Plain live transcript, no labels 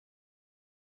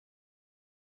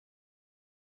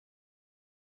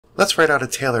Let's write out a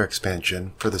Taylor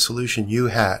expansion for the solution U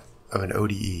hat of an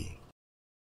ODE.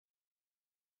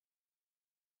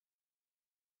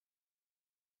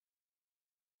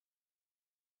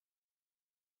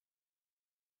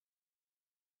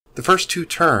 The first two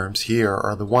terms here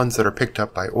are the ones that are picked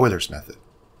up by Euler's method.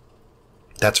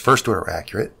 That's first order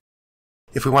accurate.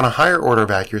 If we want a higher order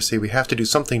of accuracy, we have to do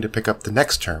something to pick up the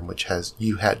next term, which has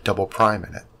U hat double prime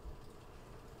in it.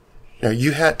 Now,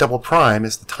 U hat double prime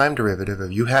is the time derivative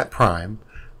of U hat prime,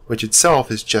 which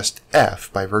itself is just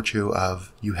F by virtue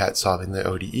of U hat solving the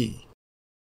ODE.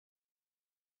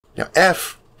 Now,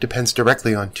 F depends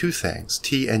directly on two things,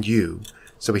 T and U,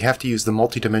 so we have to use the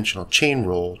multidimensional chain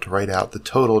rule to write out the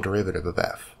total derivative of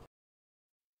F.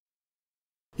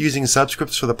 Using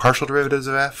subscripts for the partial derivatives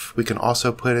of F, we can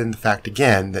also put in the fact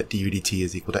again that du dt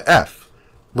is equal to F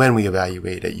when we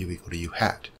evaluate at U equal to U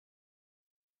hat.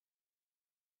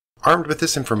 Armed with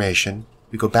this information,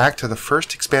 we go back to the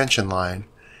first expansion line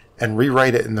and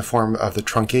rewrite it in the form of the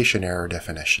truncation error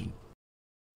definition.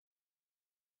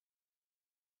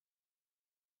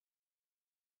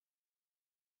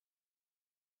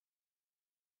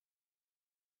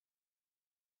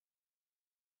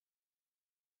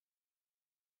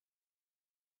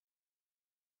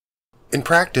 In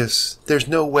practice, there's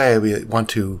no way we want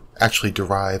to actually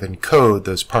derive and code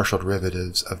those partial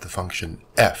derivatives of the function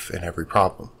f in every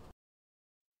problem.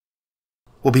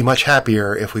 We'll be much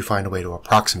happier if we find a way to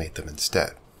approximate them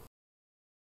instead.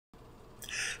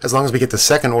 As long as we get the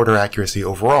second order accuracy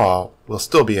overall, we'll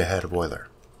still be ahead of Euler.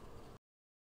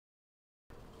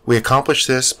 We accomplish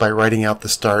this by writing out the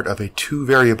start of a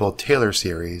two-variable Taylor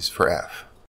series for f.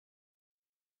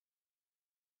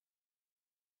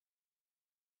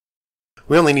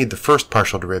 We only need the first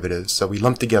partial derivatives, so we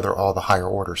lump together all the higher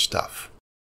order stuff.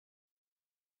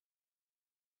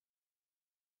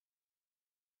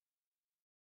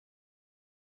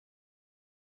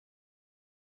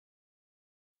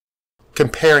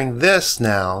 Comparing this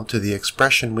now to the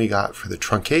expression we got for the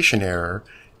truncation error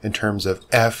in terms of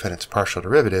f and its partial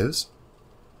derivatives,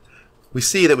 we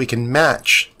see that we can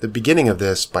match the beginning of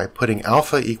this by putting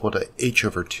alpha equal to h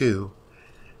over 2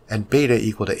 and beta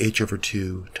equal to h over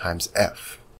 2 times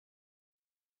f.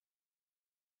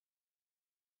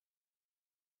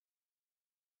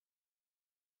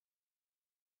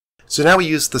 So now we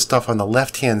use the stuff on the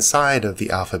left-hand side of the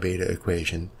alpha-beta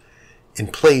equation in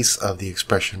place of the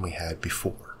expression we had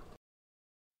before.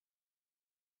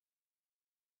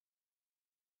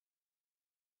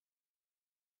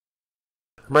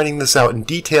 I'm writing this out in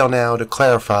detail now to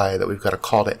clarify that we've got a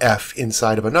call to f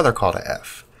inside of another call to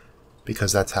f,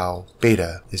 because that's how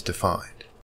beta is defined.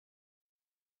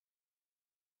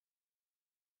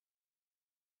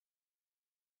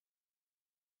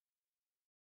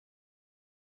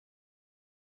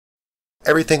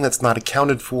 Everything that's not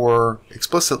accounted for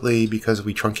explicitly because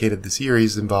we truncated the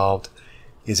series involved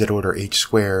is at order h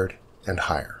squared and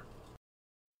higher.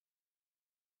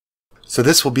 So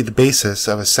this will be the basis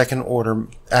of a second order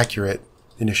accurate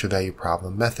initial value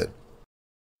problem method.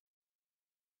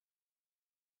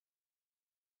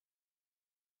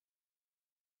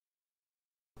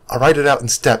 I'll write it out in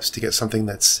steps to get something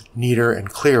that's neater and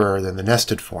clearer than the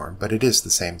nested form, but it is the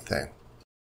same thing.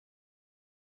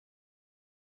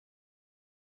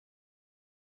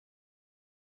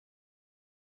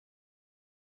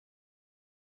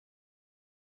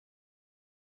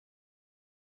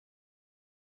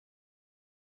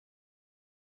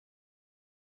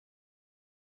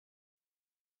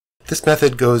 This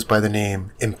method goes by the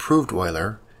name improved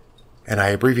Euler, and I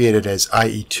abbreviate it as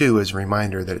IE2 as a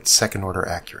reminder that it's second order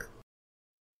accurate.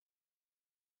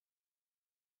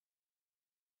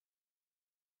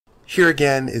 Here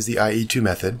again is the IE2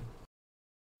 method.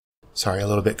 Sorry, a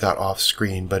little bit got off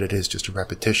screen, but it is just a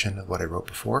repetition of what I wrote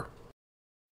before.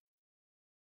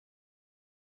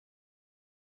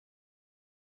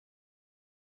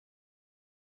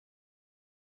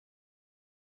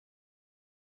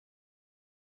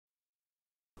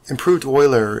 Improved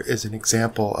Euler is an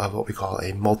example of what we call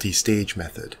a multi-stage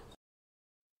method.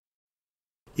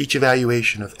 Each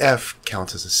evaluation of f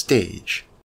counts as a stage.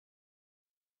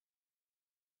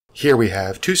 Here we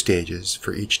have two stages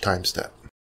for each time step.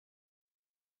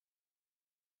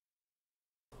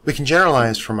 We can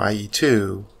generalize from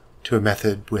IE2 to a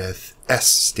method with s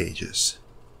stages.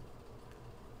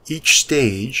 Each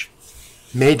stage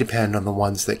may depend on the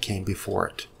ones that came before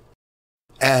it,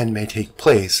 and may take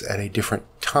place at a different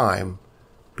time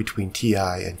between ti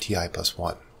and ti plus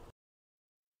 1.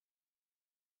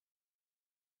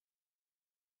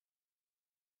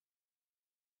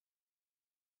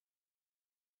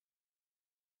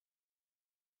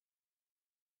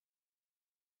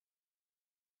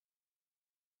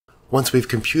 Once we've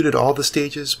computed all the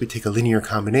stages, we take a linear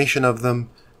combination of them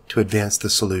to advance the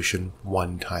solution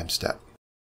one time step.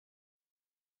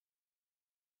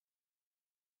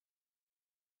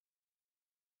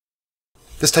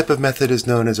 This type of method is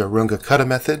known as a Runge-Kutta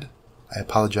method. I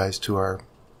apologize to our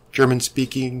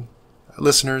German-speaking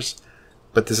listeners,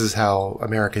 but this is how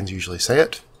Americans usually say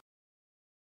it.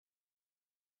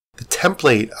 The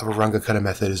template of a Runge-Kutta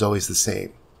method is always the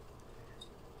same.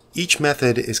 Each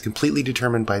method is completely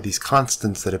determined by these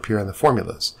constants that appear in the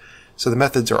formulas, so the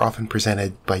methods are often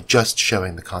presented by just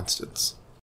showing the constants.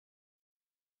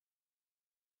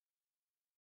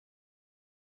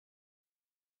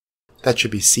 That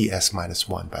should be CS minus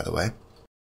 1, by the way.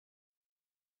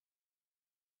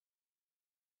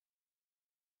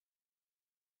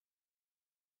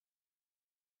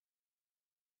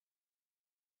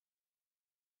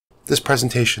 This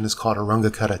presentation is called a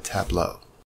Runge-Kutta tableau.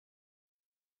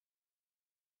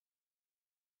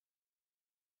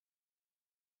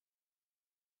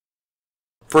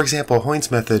 For example,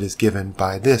 Hoyne's method is given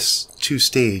by this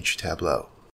two-stage tableau.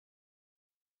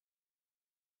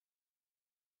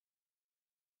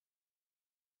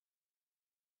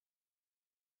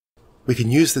 We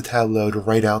can use the tableau to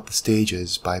write out the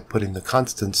stages by putting the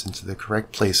constants into the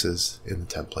correct places in the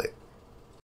template.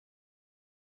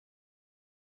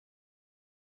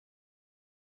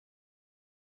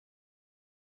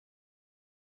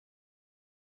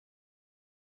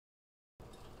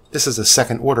 This is a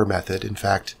second-order method. In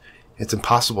fact, it's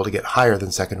impossible to get higher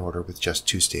than second order with just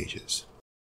two stages.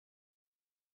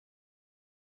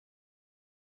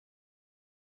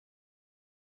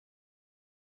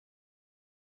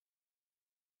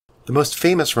 The most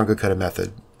famous Runge-Kutta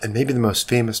method, and maybe the most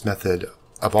famous method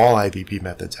of all IVP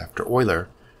methods after Euler,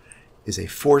 is a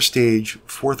four-stage,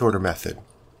 fourth-order method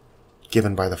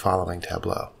given by the following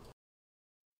tableau.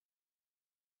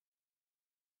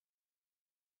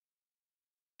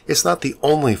 It's not the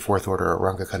only fourth-order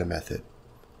Runge-Kutta method,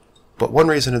 but one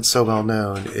reason it's so well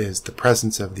known is the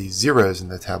presence of these zeros in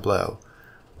the tableau.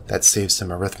 That saves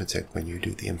some arithmetic when you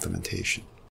do the implementation.